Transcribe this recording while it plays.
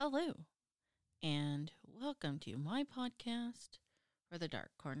Hello, and welcome to my podcast, Where the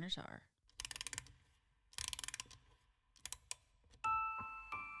Dark Corners Are.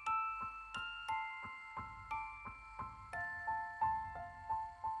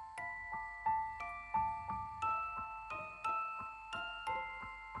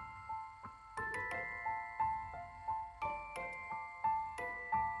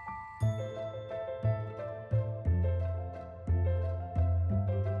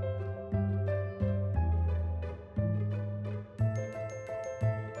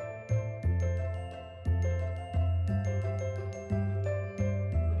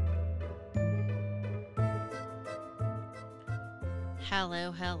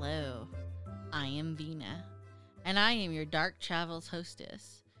 Hello. I am Vina, and I am your Dark Travels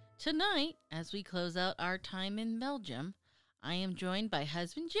hostess. Tonight, as we close out our time in Belgium, I am joined by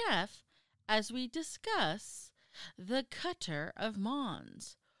husband Jeff as we discuss the Cutter of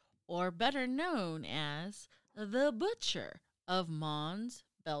Mons, or better known as the Butcher of Mons,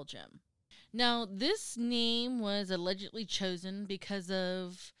 Belgium. Now, this name was allegedly chosen because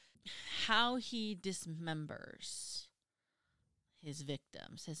of how he dismembers his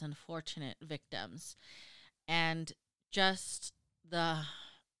victims, his unfortunate victims, and just the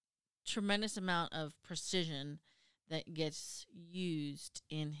tremendous amount of precision that gets used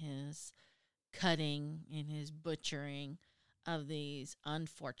in his cutting, in his butchering of these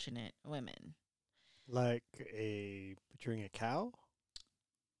unfortunate women. Like butchering a cow?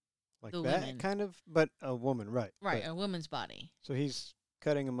 Like The that women. kind of? But a woman, right. Right, But, a woman's body. so he's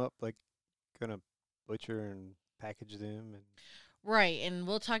cutting them up, like, gonna butcher and package them. And Right, and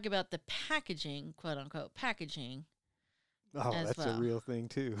we'll talk about the packaging, quote unquote, packaging. oh, As that's well. a real thing,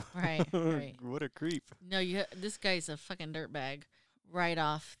 too. Right, right. What a creep. No, this guy's a fucking dirtbag right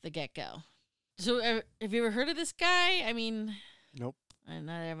off the get-go. So, have you ever heard of this guy? I mean, Nope.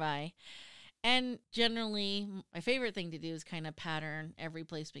 neither have I. And generally, my favorite thing to do is kind of pattern every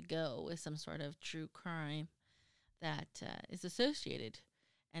place we go with some sort of true crime that is associated.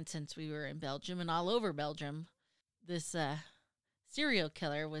 And since we were in Belgium and all over Belgium, this serial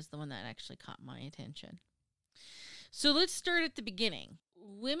killer was the one that actually caught my attention. So let's start at the beginning.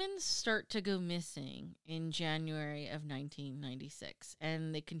 Women start to go missing in January of 1996,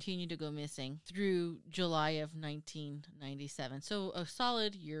 and they continue to go missing through July of 1997. So a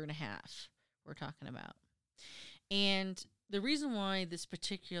solid year and a half we're talking about. And the reason why this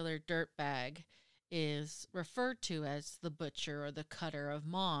particular dirtbag is referred to as the butcher or the cutter of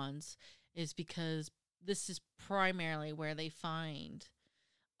Mons is because this is primarily where they find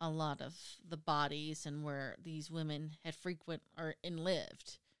a lot of the bodies and where these women had frequent or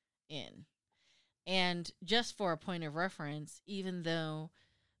lived in. And just for a point of reference, even though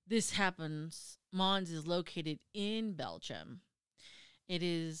this happens, Mons is located in Belgium, it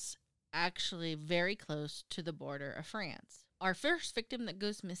is actually very close to the border of France. Our first victim that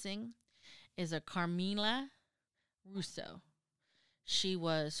goes missing is a Carmela Russo. She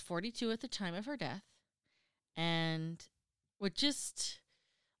was 42 at the time of her death, and with just,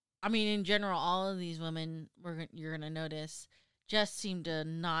 I mean, in general, all of these women, you're going to notice, just seem to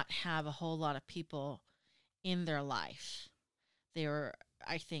not have a whole lot of people in their life. They were,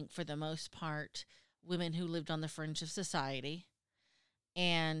 I think, for the most part, women who lived on the fringe of society.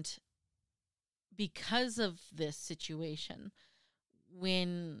 And because of this situation,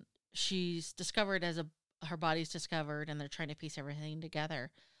 when she's discovered her body's discovered and they're trying to piece everything together,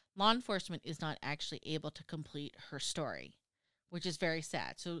 law enforcement is not actually able to complete her story, which is very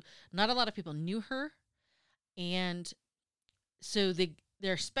sad. So not a lot of people knew her, and so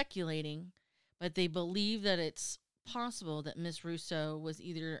they're speculating, but they believe that it's possible that Miss Russo was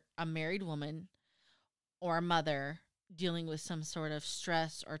either a married woman or a mother dealing with some sort of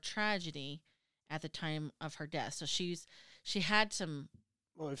stress or tragedy at the time of her death. So she had some.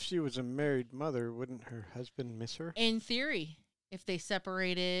 Well, if she was a married mother, wouldn't her husband miss her? In theory, if they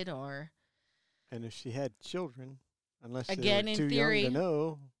separated or. And if she had children, unless Again, they in were too theory, young to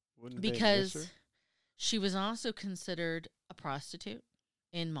know, wouldn't they miss because her? she was also considered a prostitute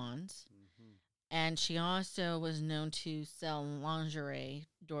in Mons. Mm-hmm. And she also was known to sell lingerie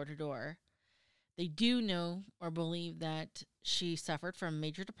door to door. They do know or believe that she suffered from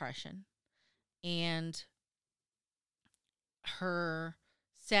major depression. And her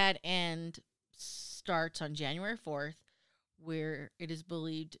sad end starts on January 4th, where it is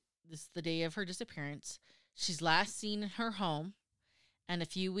believed this is the day of her disappearance. She's last seen in her home. And a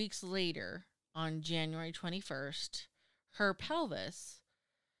few weeks later, on January 21st, her pelvis,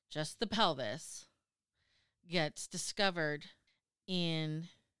 just the pelvis, gets discovered in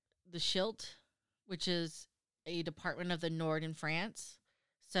the Schilt, which is a department of the Nord in France.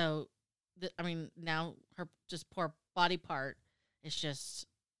 So, now her just poor body part is just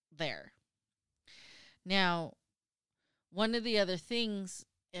there. Now, one of the other things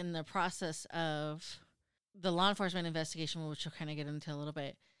in the process of the law enforcement investigation, which we'll kind of get into a little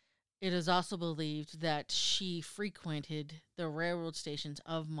bit, it is also believed that she frequented the railroad stations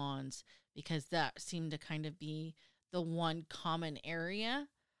of Mons because that seemed to kind of be the one common area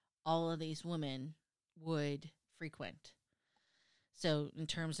all of these women would frequent. So, in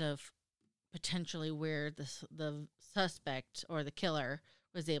terms of potentially where the suspect or the killer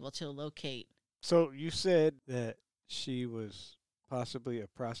was able to locate. So you said that she was possibly a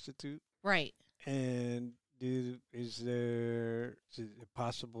prostitute, Right. and is it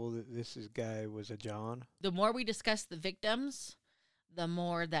possible that guy was a John? The more we discuss the victims, the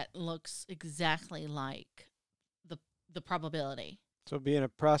more that looks exactly like the probability. So being a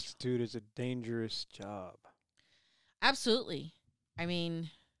prostitute is a dangerous job. Absolutely. I mean,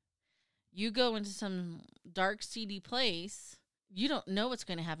 you go into some dark, seedy place, you don't know what's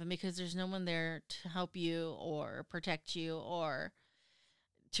going to happen because there's no one there to help you or protect you or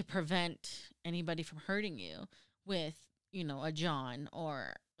to prevent anybody from hurting you with, a John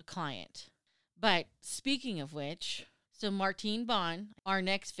or a client. But speaking of which, so Martine Bon, our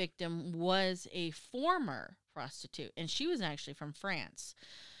next victim, was a former prostitute, and she was actually from France.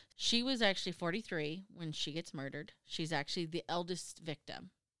 She was actually 43 when she gets murdered. She's actually the eldest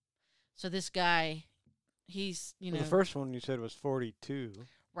victim. So this guy, he's, Well, the first one you said was 42.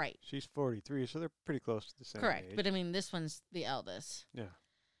 Right. She's 43, so they're pretty close to the same Correct. age. But this one's the eldest. Yeah.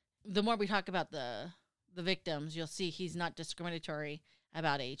 The more we talk about the victims, you'll see he's not discriminatory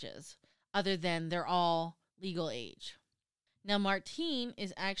about ages, other than they're all legal age. Now, Martine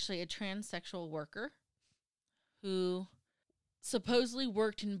is actually a transsexual worker who supposedly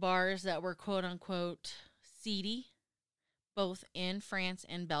worked in bars that were quote-unquote seedy, both in France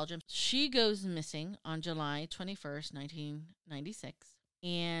and Belgium. She goes missing on July 21st, 1996,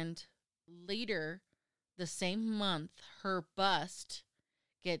 and later the same month, her bust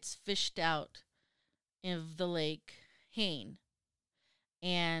gets fished out of the lake Haine.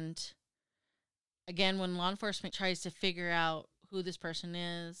 And again, when law enforcement tries to figure out who this person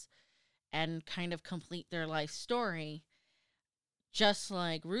is and kind of complete their life story, just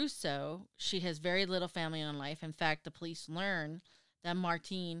like Rousseau, she has very little family on life. In fact, the police learn that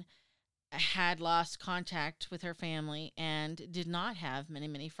Martine had lost contact with her family and did not have many,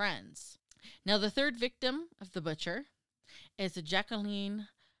 many friends. Now, the third victim of the butcher is Jacqueline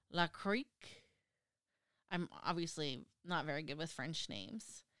Lacroix. I'm obviously not very good with French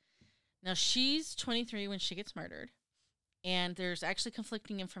names. Now, she's 23 when she gets murdered, and there's actually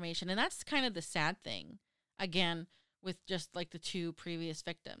conflicting information, and that's kind of the sad thing. Again, with just like the two previous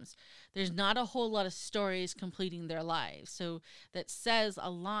victims, there's not a whole lot of stories completing their lives, so that says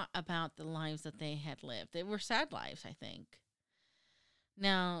a lot about the lives that they had lived. They were sad lives, I think.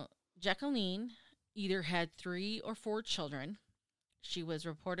 Now, Jacqueline either had 3 or 4 children. She was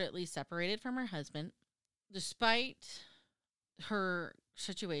reportedly separated from her husband. Despite her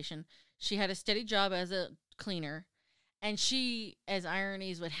situation, she had a steady job as a cleaner, and she, as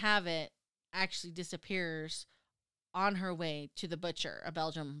ironies would have it, actually disappears on her way to the butcher, a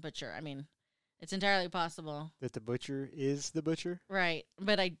Belgian butcher. I mean, it's entirely possible that the butcher is the butcher. Right.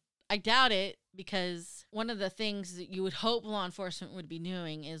 But I doubt it, because one of the things that you would hope law enforcement would be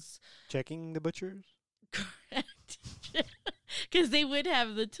doing is checking the butchers. Correct. Because they would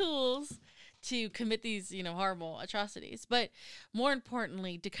have the tools to commit these, horrible atrocities. But more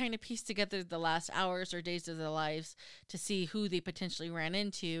importantly, to kind of piece together the last hours or days of their lives to see who they potentially ran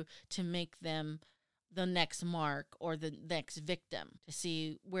into to make them the next mark or the next victim, to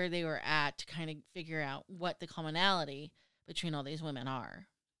see where they were at, to kind of figure out what the commonality between all these women are.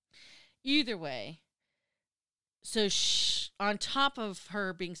 Either way, so on top of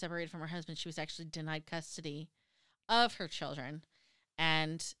her being separated from her husband, she was actually denied custody of her children.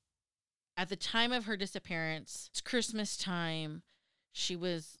 And at the time of her disappearance, it's Christmas time. She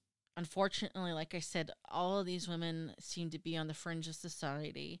was, unfortunately, like I said, all of these women seemed to be on the fringe of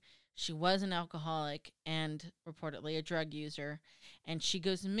society. She was an alcoholic and reportedly a drug user, and she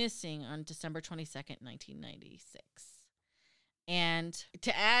goes missing on December 22nd, 1996. And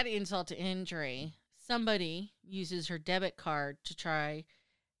to add insult to injury, somebody uses her debit card to try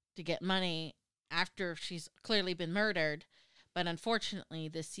to get money after she's clearly been murdered. But unfortunately,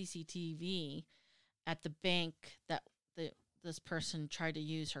 the CCTV at the bank that this person tried to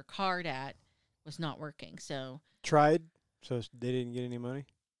use her card at was not working. So they didn't get any money?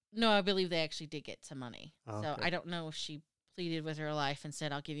 No, I believe they actually did get some money. Oh, so okay. I don't know if she pleaded with her life and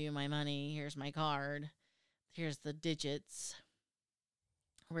said, I'll give you my money. Here's my card. Here's the digits.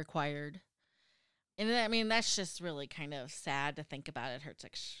 required. And I mean, that's just really kind of sad to think about. It hurts,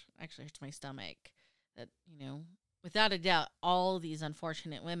 actually hurts my stomach that, without a doubt, all these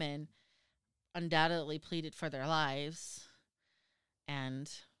unfortunate women undoubtedly pleaded for their lives.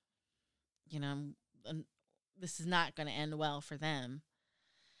 And, this is not going to end well for them.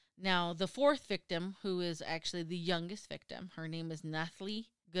 Now, the fourth victim, who is actually the youngest victim, her name is Nathalie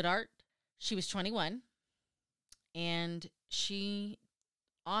Goodart. She was 21, and she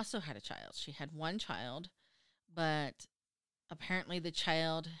also had a child. She had one child, but apparently the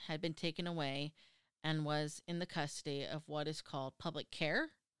child had been taken away and was in the custody of what is called public care.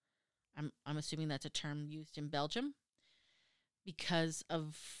 I'm assuming that's a term used in Belgium because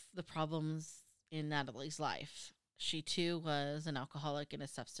of the problems in Natalie's life. She too was an alcoholic and a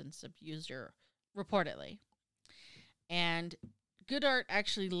substance abuser, reportedly. And Goodart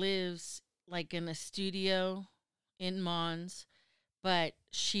actually lives like in a studio in Mons, but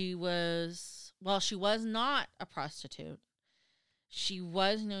she was not a prostitute. She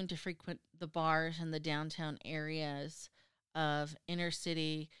was known to frequent the bars in the downtown areas of Inner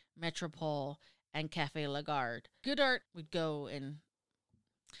City, Metropole, and Café Lagarde. Goodart would go and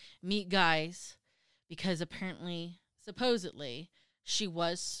meet guys because apparently, supposedly, she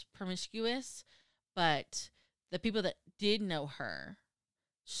was promiscuous, but the people that did know her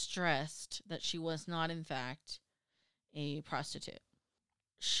stressed that she was not, in fact, a prostitute.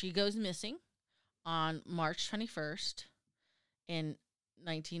 She goes missing on March 21st in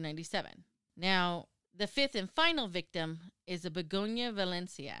 1997. Now, the fifth and final victim is a Begoña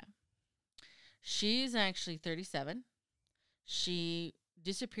Valencia. She's actually 37. She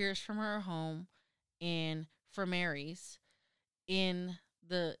disappears from her home in Frameries in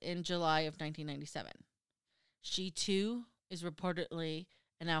July of 1997. She too is reportedly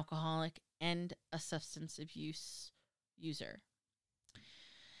an alcoholic and a substance abuse user.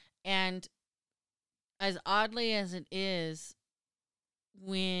 And as oddly as it is,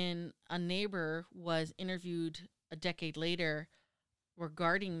 when a neighbor was interviewed a decade later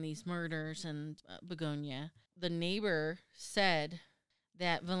regarding these murders and Begoña, the neighbor said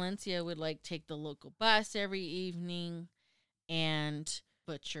that Valencia would take the local bus every evening and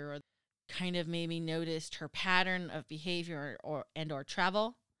butcher, or kind of maybe noticed her pattern of behavior or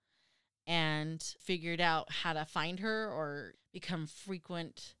travel and figured out how to find her or become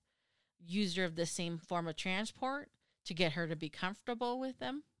frequent user of the same form of transport to get her to be comfortable with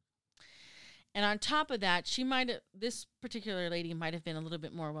them. And on top of that, this particular lady might have been a little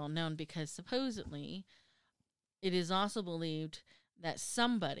bit more well known because supposedly it is also believed that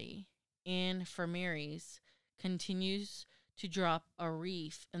somebody in Frameries continues to drop a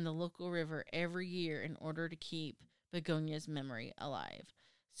reef in the local river every year in order to keep Begoña's memory alive.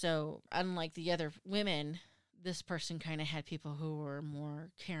 So unlike the other women, this person kind of had people who were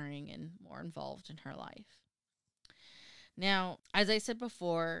more caring and more involved in her life. Now, as I said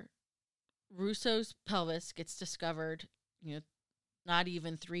before, Russo's pelvis gets discovered, not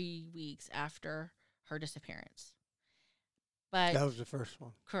even 3 weeks after her disappearance. But that was the first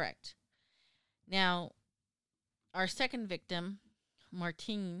one. Correct. Now, our second victim,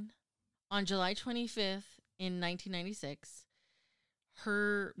 Martine, on July 25th in 1996,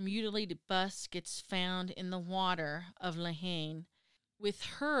 her mutilated bust gets found in the water of La Haine. With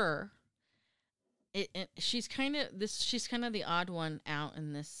her, she's kind of the odd one out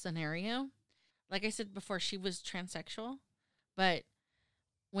in this scenario. Like I said before, she was transsexual, but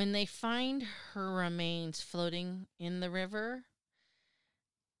when they find her remains floating in the river,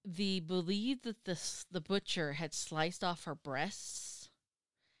 they believe that the butcher had sliced off her breasts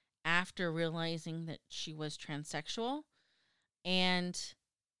after realizing that she was transsexual. And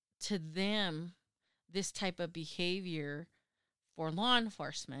to them, this type of behavior for law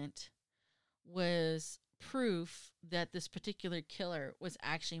enforcement was proof that this particular killer was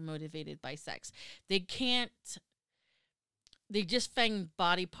actually motivated by sex. They just find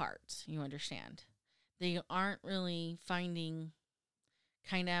body parts, you understand. They aren't really finding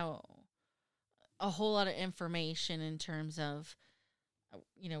kind of a whole lot of information in terms of,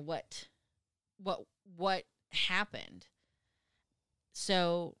 what happened.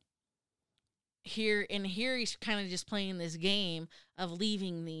 So here he's kind of just playing this game of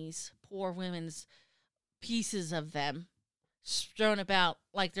leaving these poor women's pieces of them strewn about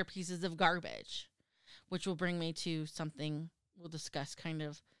like they're pieces of garbage, which will bring me to something we'll discuss kind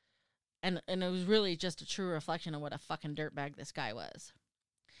of, and it was really just a true reflection of what a fucking dirtbag this guy was.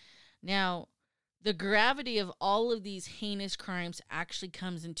 Now, the gravity of all of these heinous crimes actually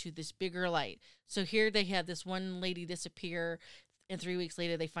comes into this bigger light. So here they had this one lady disappear, and 3 weeks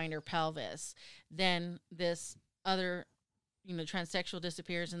later they find her pelvis. Then this other transsexual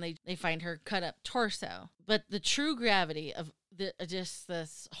disappears, and they find her cut up torso. But the true gravity of just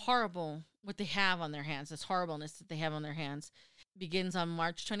this horrible, what they have on their hands, this horribleness that they have on their hands, begins on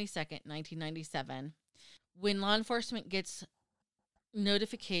March 22nd, 1997, when law enforcement gets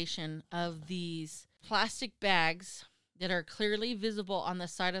notification of these plastic bags that are clearly visible on the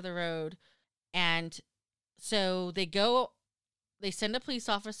side of the road. And so they send a police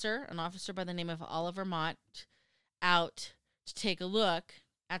officer, an officer by the name of Oliver Mott, out to take a look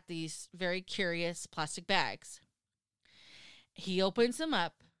at these very curious plastic bags. He opens them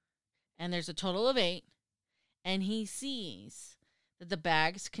up, and there's a total of 8, and he sees that the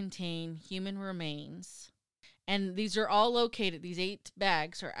bags contain human remains. And these are all located, these 8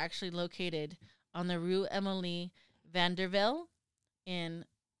 bags are actually located on the Rue Emilie Vandervelde in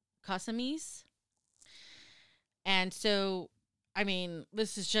Casamance. And so, I mean,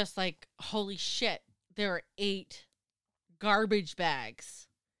 this is just like, holy shit, there are 8 garbage bags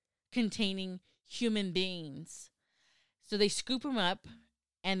containing human beings. So they scoop them up,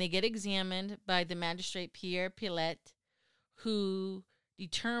 and they get examined by the magistrate Pierre Pillet, who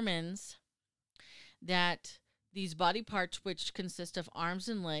determines that these body parts, which consist of arms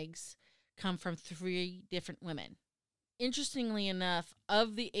and legs, come from 3 different women. Interestingly enough,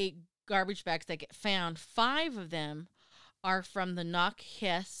 of the 8 garbage bags that get found, 5 of them are from the Knock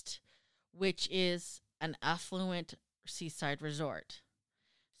Hest, which is an affluent seaside resort.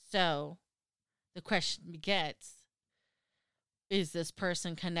 So the question begets, is this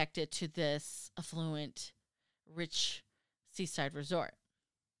person connected to this affluent, rich seaside resort?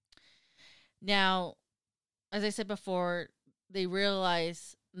 Now, as I said before, they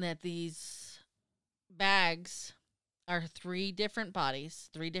realize that these bags are 3 different bodies,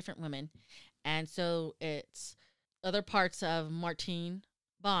 3 different women. And so it's other parts of Martine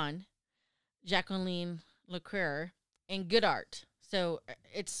Bond, Jacqueline Leclerc, and Goodart. So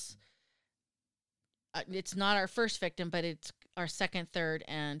it's not our first victim, but it's our second, third,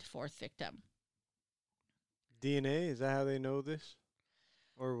 and fourth victim. DNA, is that how they know this?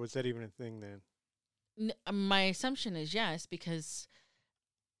 Or was that even a thing then? My assumption is yes, because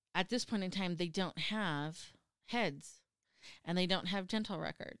at this point in time, they don't have heads and they don't have dental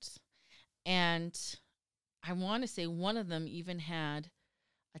records. And I want to say one of them even had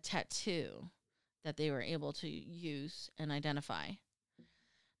a tattoo that they were able to use and identify.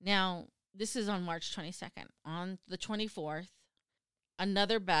 Now, this is on March 22nd. On the 24th,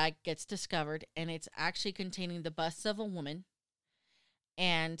 another bag gets discovered, and it's actually containing the bust of a woman,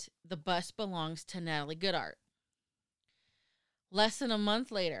 and the bust belongs to Natalie Goodart. Less than a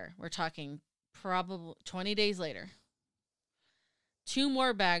month later, we're talking probably 20 days later, 2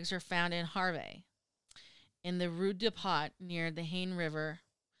 more bags are found in Harvey, in the Rue de Pot near the Haine River,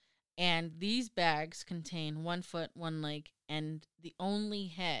 and these bags contain 1 foot, 1 leg, and the only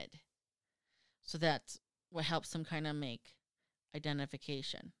head. So that's what helps them kind of make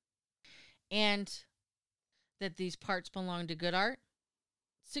identification. And that these parts belong to Goodart.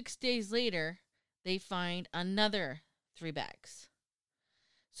 6 days later, they find another 3 bags.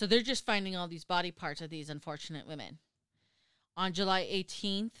 So they're just finding all these body parts of these unfortunate women. On July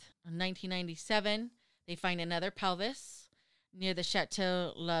 18th, 1997, they find another pelvis near the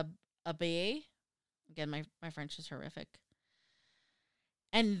Chateau l'Abbaye. Again, my French is horrific.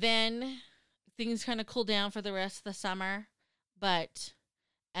 And then things kind of cool down for the rest of the summer,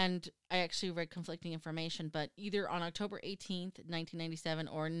 and I actually read conflicting information, but either on October 18th, 1997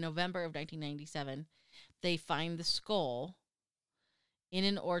 or November of 1997, they find the skull in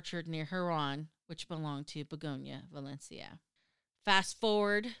an orchard near Huron, which belonged to Begonia Valencia. Fast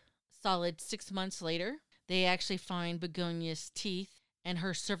forward solid 6 months later, they actually find Begonia's teeth and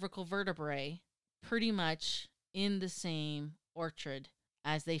her cervical vertebrae pretty much in the same orchard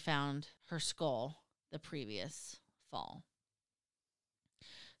as they found her skull the previous fall.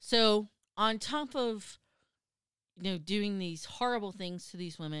 So on top of, doing these horrible things to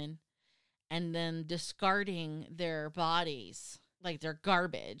these women and then discarding their bodies like they're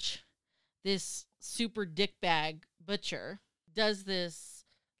garbage, this super dickbag butcher does this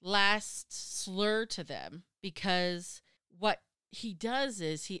last slur to them, because what he does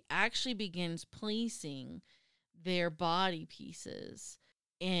is he actually begins placing their body pieces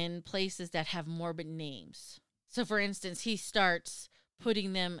in places that have morbid names. So for instance, he starts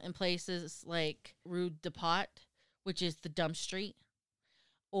putting them in places like Rue de Pot, which is the dump street,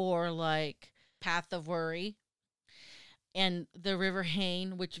 or like Path of Worry, and the River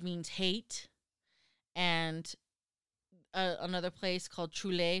Haine, which means hate, and another place called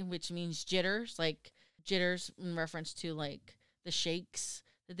Troulet, which means jitters, like jitters in reference to like the shakes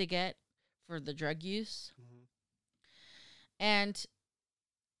that they get for the drug use. Mm-hmm. And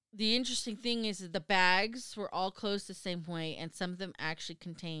the interesting thing is that the bags were all closed the same way, and some of them actually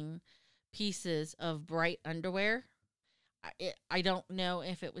contain pieces of bright underwear. I don't know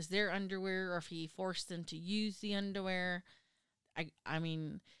if it was their underwear or if he forced them to use the underwear. I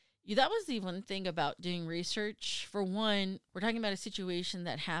mean, that was the one thing about doing research. For one, we're talking about a situation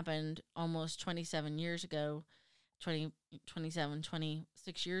that happened almost 27 years ago,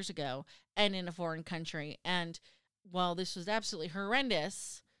 26 years ago, and in a foreign country. And while this was absolutely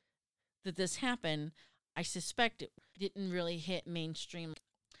horrendous that this happened, I suspect it didn't really hit mainstream.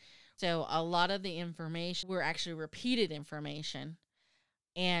 So a lot of the information were actually repeated information.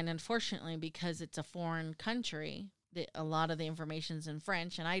 And unfortunately, because it's a foreign country, a lot of the information's in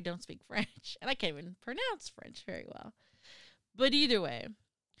French, and I don't speak French, and I can't even pronounce French very well. But either way,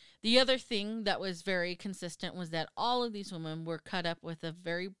 the other thing that was very consistent was that all of these women were cut up with a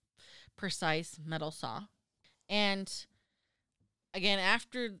very precise metal saw. And again,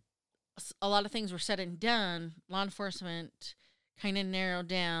 after a lot of things were said and done, law enforcement kind of narrowed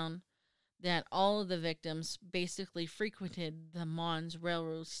down that all of the victims basically frequented the Mons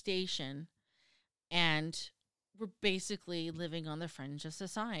Railroad Station and were basically living on the fringe of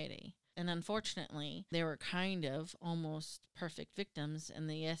society. And unfortunately, they were kind of almost perfect victims in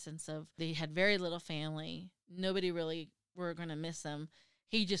the essence of they had very little family. Nobody really were going to miss them.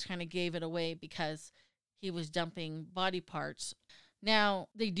 He just kind of gave it away because he was dumping body parts. Now,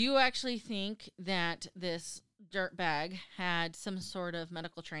 they do actually think that this dirtbag had some sort of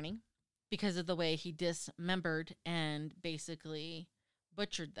medical training because of the way he dismembered and basically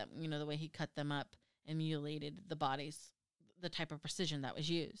butchered them, the way he cut them up and mutilated the bodies, the type of precision that was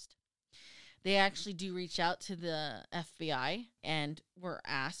used. They actually do reach out to the FBI and were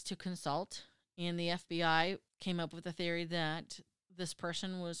asked to consult, and the FBI came up with a theory that this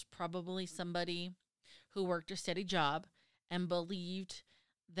person was probably somebody who worked a steady job and believed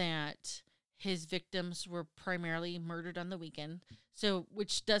that his victims were primarily murdered on the weekend. So,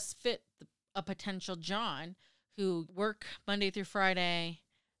 which does fit a potential John who worked Monday through Friday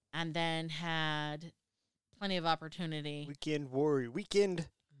and then had plenty of opportunity. Weekend warrior, weekend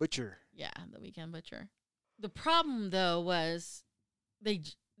butcher. Yeah, the weekend butcher. The problem, though, was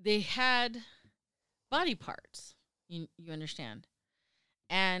they had body parts. You understand,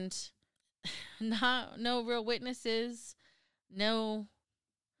 and no real witnesses, not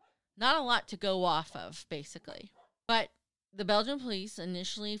a lot to go off of, basically. But the Belgian police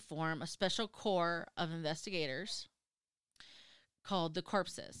initially form a special corps of investigators called the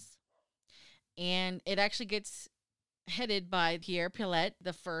Corpses. And it actually gets headed by Pierre Pillet,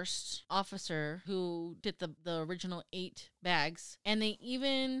 the first officer who did the original 8 bags. And they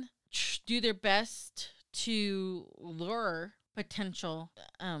even do their best to lure potential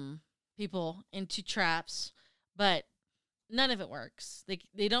people into traps, but none of it works.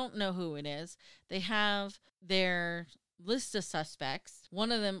 They don't know who it is. They have their list of suspects,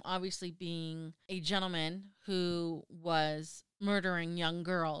 one of them obviously being a gentleman who was murdering young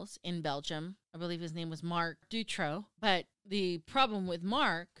girls in Belgium. I believe his name was Marc Dutroux. But the problem with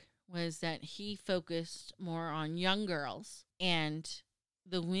Marc was that he focused more on young girls, and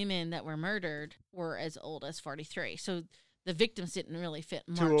the women that were murdered were as old as 43. So the victims didn't really fit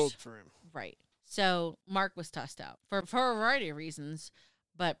Marc's. Too old for him. Right. So Marc was tossed out for a variety of reasons,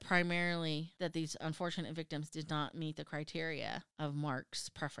 but primarily that these unfortunate victims did not meet the criteria of Marc's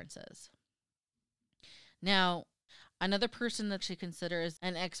preferences. Now, another person that she considers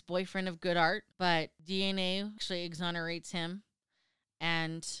an ex-boyfriend of Goodhart, but DNA actually exonerates him,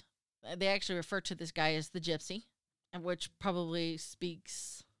 and they actually refer to this guy as the Gypsy, which probably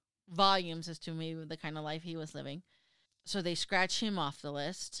speaks volumes as to maybe the kind of life he was living. So they scratch him off the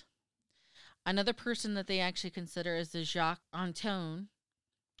list. Another person that they actually consider is the Jacques Antoine.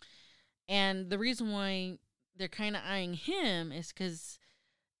 And the reason why they're kind of eyeing him is because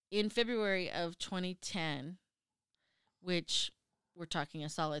in February of 2010, which we're talking a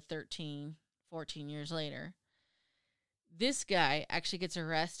solid 13, 14 years later, this guy actually gets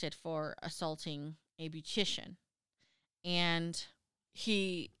arrested for assaulting a beautician. And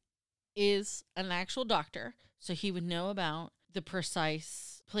he is an actual doctor, so he would know about the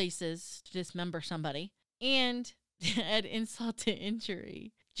precise places to dismember somebody. And add insult to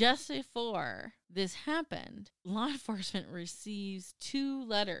injury, just before this happened, law enforcement receives 2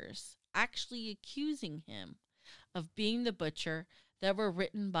 letters actually accusing him of being the butcher that were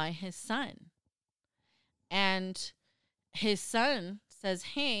written by his son. And his son says,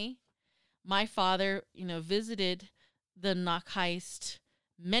 hey, my father, visited the Knock heist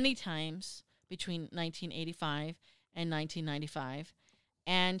many times between 1985 and 1995.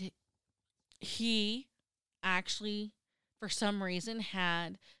 And he actually for some reason,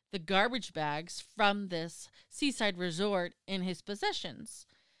 had the garbage bags from this seaside resort in his possessions.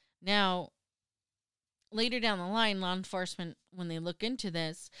 Now, later down the line, law enforcement, when they look into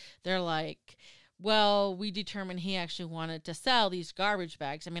this, they're like, well, we determined he actually wanted to sell these garbage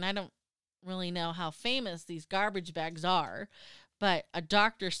bags. I mean, I don't really know how famous these garbage bags are, but a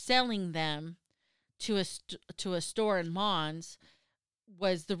doctor selling them to a store in Mons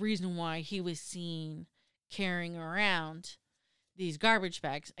was the reason why he was seen carrying around these garbage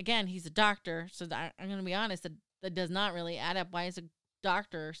bags. Again, he's a doctor, so I'm going to be honest, that does not really add up. Why is a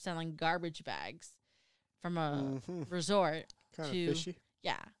doctor selling garbage bags from a resort Kind of to fishy.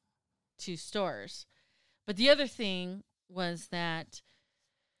 to stores? But the other thing was that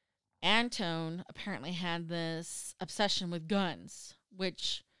Antone apparently had this obsession with guns,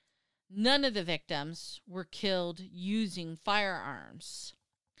 which none of the victims were killed using firearms.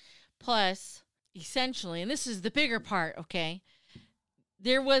 Plus, essentially, and this is the bigger part, okay,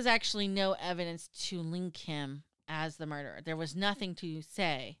 there was actually no evidence to link him as the murderer. There was nothing to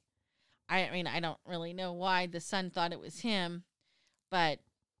say. I mean, I don't really know why the son thought it was him, but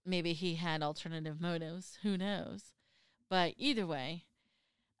maybe he had alternative motives. Who knows? But either way,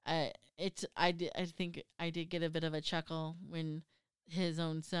 I think I did get a bit of a chuckle when his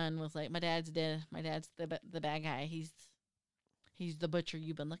own son was like, "My dad's dead. My dad's the bad guy. He's the butcher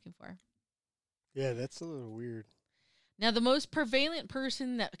you've been looking for." Yeah, that's a little weird. Now, the most prevalent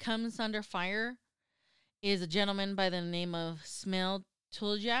person that comes under fire is a gentleman by the name of Smail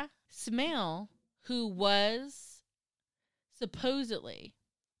Tulja. Smail, who was supposedly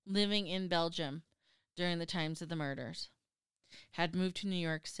living in Belgium during the times of the murders, had moved to New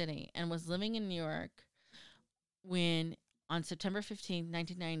York City and was living in New York when, on September 15,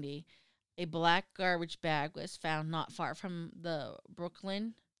 1990, a black garbage bag was found not far from the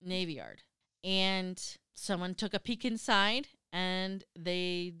Brooklyn Navy Yard. And someone took a peek inside, and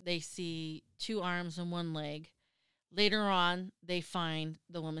they see 2 arms and 1 leg. Later on, they find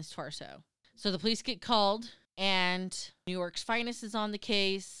the woman's torso. So the police get called, and New York's Finest is on the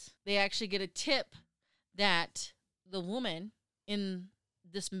case. They actually get a tip that the woman,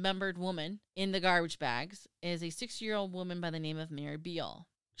 dismembered woman in the garbage bags, is a 60-year-old woman by the name of Mary Beale.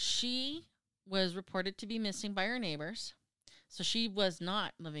 She was reported to be missing by her neighbors, so she was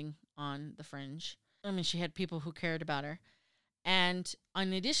not living on the fringe. I mean, she had people who cared about her. And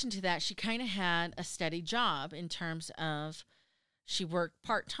in addition to that, she kind of had a steady job in terms of she worked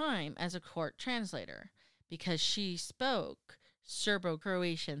part-time as a court translator because she spoke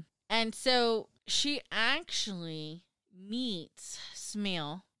Serbo-Croatian. And so she actually meets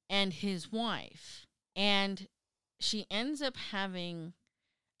Smail and his wife, and she ends up having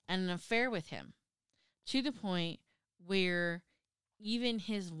an affair with him to the point where even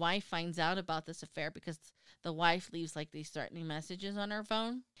his wife finds out about this affair because the wife leaves like these threatening messages on her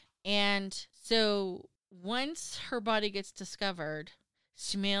phone. And so once her body gets discovered,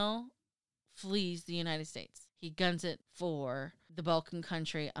 Smail flees the United States. He guns it for the Balkan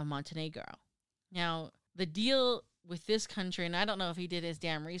country of Montenegro. Now, the deal with this country, and I don't know if he did his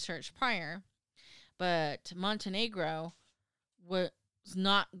damn research prior, but Montenegro was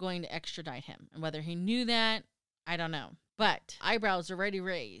not going to extradite him. And whether he knew that, I don't know. But eyebrows are already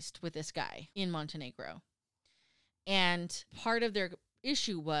raised with this guy in Montenegro. And part of their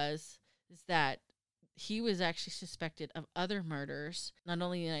issue is that he was actually suspected of other murders, not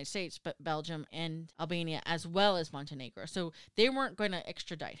only in the United States, but Belgium and Albania, as well as Montenegro. So they weren't going to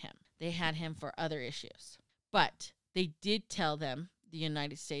extradite him. They had him for other issues. But they did tell them, the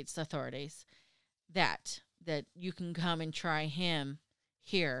United States authorities, that you can come and try him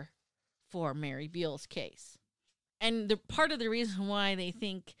here for Mary Beale's case. And the part of the reason why they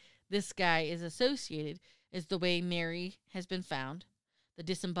think this guy is associated is the way Mary has been found, the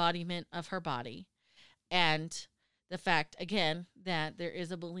disembodiment of her body, and the fact, again, that there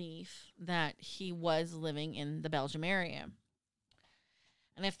is a belief that he was living in the Belgium area.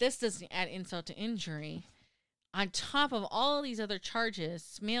 And if this doesn't add insult to injury, on top of all these other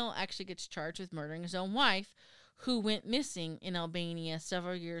charges, Smail actually gets charged with murdering his own wife, who went missing in Albania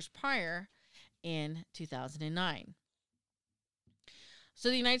several years prior in 2009. So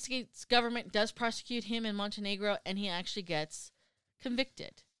the United States government does prosecute him in Montenegro, and he actually gets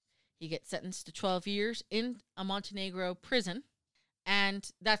convicted. He gets sentenced to 12 years in a Montenegro prison, and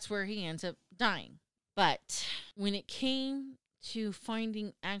that's where he ends up dying. But when it came to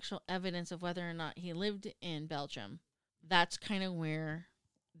finding actual evidence of whether or not he lived in Belgium, that's kind of where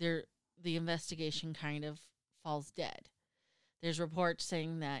the investigation kind of falls dead. There's reports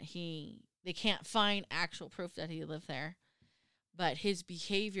saying that they can't find actual proof that he lived there, but his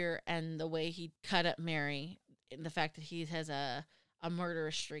behavior and the way he cut up Mary, the fact that he has a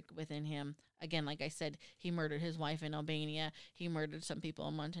murderous streak within him. Again, like I said, he murdered his wife in Albania. He murdered some people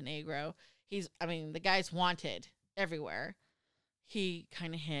in Montenegro. The guy's wanted everywhere. He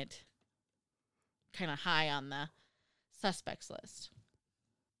kind of hit kind of high on the suspects list.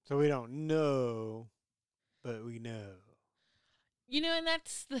 So we don't know, but we know. And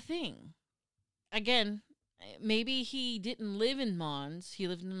that's the thing. Again, maybe he didn't live in Mons. He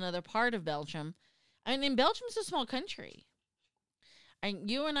lived in another part of Belgium. And Belgium's a small country. And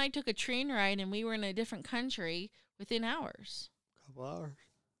you and I took a train ride, and we were in a different country within hours. Couple hours.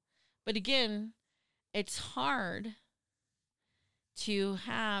 But again, it's hard to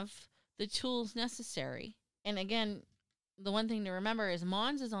have the tools necessary. And again, the one thing to remember is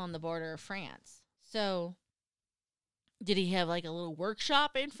Mons is on the border of France. So did he have like a little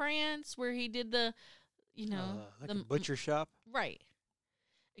workshop in France where he did the, like a butcher shop? Right.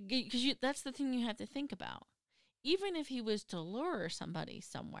 Because that's the thing you have to think about. Even if he was to lure somebody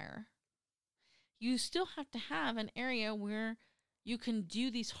somewhere, you still have to have an area where you can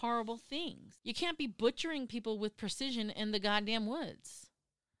do these horrible things. You can't be butchering people with precision in the goddamn woods.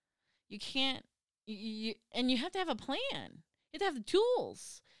 You can't, and you have to have a plan. You have to have the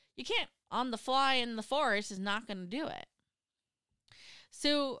tools. You can't, on the fly in the forest is not going to do it.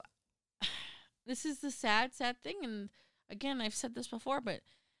 So this is the sad, sad thing. And again, I've said this before, but,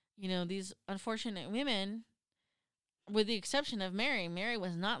 these unfortunate women, with the exception of Mary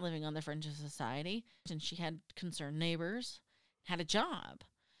was not living on the fringe of society, and she had concerned neighbors, had a job.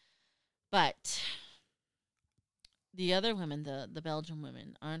 But the other women, the Belgian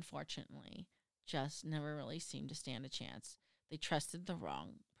women, unfortunately, just never really seemed to stand a chance. They trusted the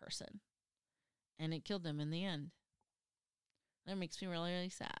wrong person, and it killed them in the end. That makes me really, really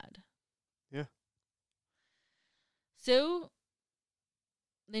sad. Yeah. So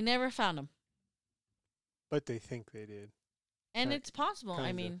they never found him. But they think they did. And it's possible. Kinda.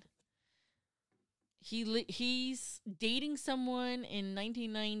 I mean, he's dating someone in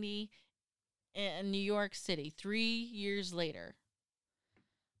 1990 in New York City, 3 years later.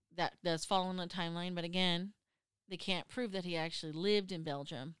 That does fall on the timeline, but again, they can't prove that he actually lived in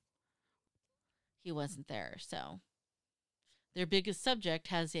Belgium. He wasn't there, so their biggest subject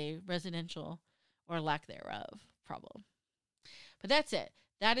has a residential or lack thereof problem. But that's it.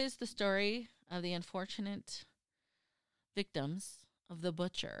 That is the story of the unfortunate victims of the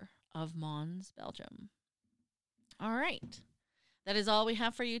butcher of Mons, Belgium. All right. That is all we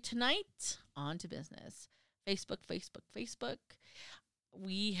have for you tonight. On to business. Facebook.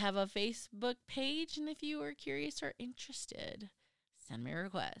 We have a Facebook page, and if you are curious or interested, send me a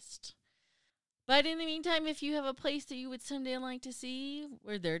request. But in the meantime, if you have a place that you would someday like to see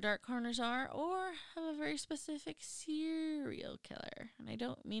where their dark corners are, or have a very specific serial killer, and I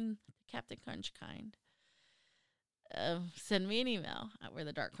don't mean the Captain Crunch kind, send me an email at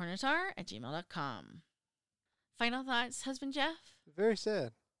wherethedarkcornersare@gmail.com. Final thoughts, Husband Jeff? Very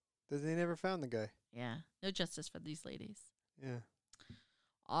sad that they never found the guy. Yeah, no justice for these ladies. Yeah.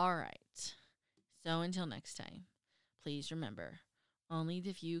 All right. So until next time, please remember, only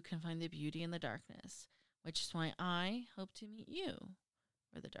the few can find the beauty in the darkness, which is why I hope to meet you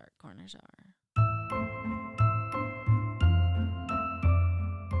where the dark corners are.